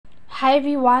Hi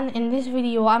everyone, in this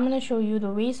video I'm going to show you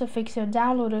the ways to fix your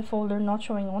downloaded folder not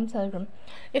showing on Telegram.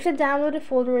 If the downloaded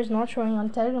folder is not showing on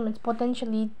Telegram, it's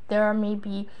potentially there may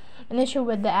be an issue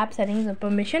with the app settings or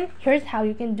permission. Here's how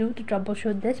you can do to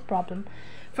troubleshoot this problem.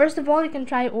 First of all, you can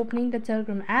try opening the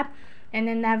Telegram app and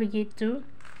then navigate to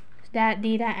that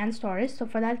data and storage. So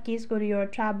for that case, go to your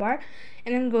tab bar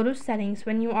and then go to settings.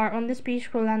 When you are on this page,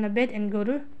 scroll down a bit and go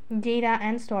to data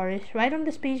and storage. Right on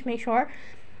this page, make sure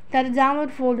that the download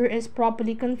folder is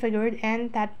properly configured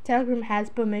and that Telegram has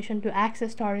permission to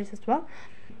access storage as well.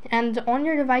 And on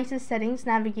your device's settings,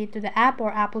 navigate to the app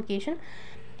or application.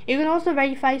 You can also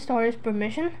verify storage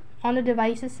permission. On the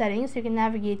device's settings, you can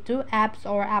navigate to apps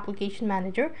or application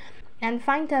manager and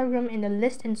find Telegram in the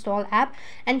list install app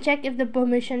and check if the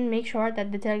permission, make sure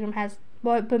that the Telegram has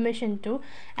permission to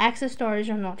access storage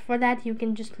or not. For that, you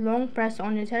can just long press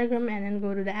on your Telegram and then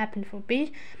go to the app info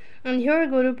page. And here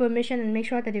go to permission and make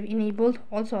sure that you've enabled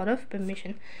all sort of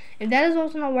permission. If that is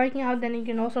also not working out, then you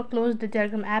can also close the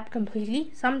Telegram app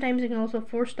completely. Sometimes you can also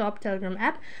force stop Telegram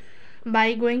app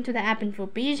by going to the app info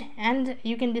page, and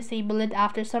you can disable it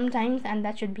after some time, and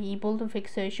that should be able to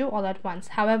fix the issue all at once.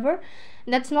 However,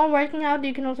 that's not working out,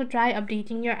 you can also try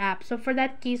updating your app. So for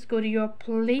that case, go to your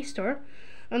Play Store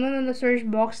and then in the search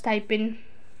box type in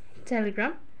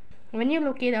Telegram. When you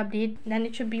locate update, then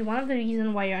it should be one of the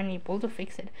reasons why you're unable to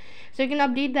fix it. So you can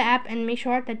update the app and make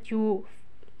sure that you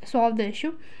solve the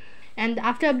issue, and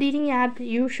after updating the app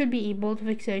you should be able to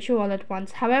fix the issue all at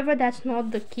once. However, that's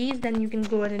not the case, then you can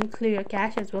go ahead and clear your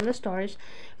cache as well as storage.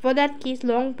 For that case,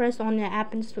 long press on your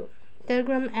app install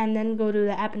Telegram and then go to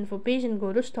the app info page and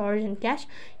go to storage and cache.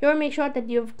 Here make sure that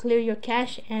you've cleared your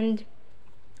cache, and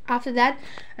after that,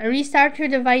 restart your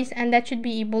device, and that should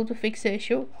be able to fix the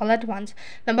issue all at once.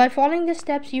 Now by following the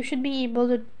steps, you should be able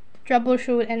to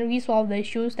troubleshoot and resolve the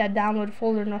issues that download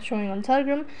folder not showing on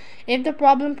Telegram. If the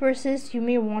problem persists, you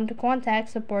may want to contact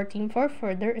support team for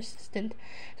further assistance.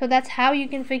 So that's how you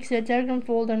can fix your Telegram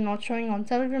folder not showing on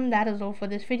Telegram. That is all for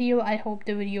this video. I hope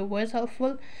the video was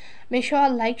helpful. Make sure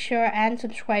to like, share and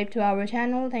subscribe to our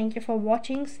channel. Thank you for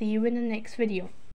watching. See you in the next video.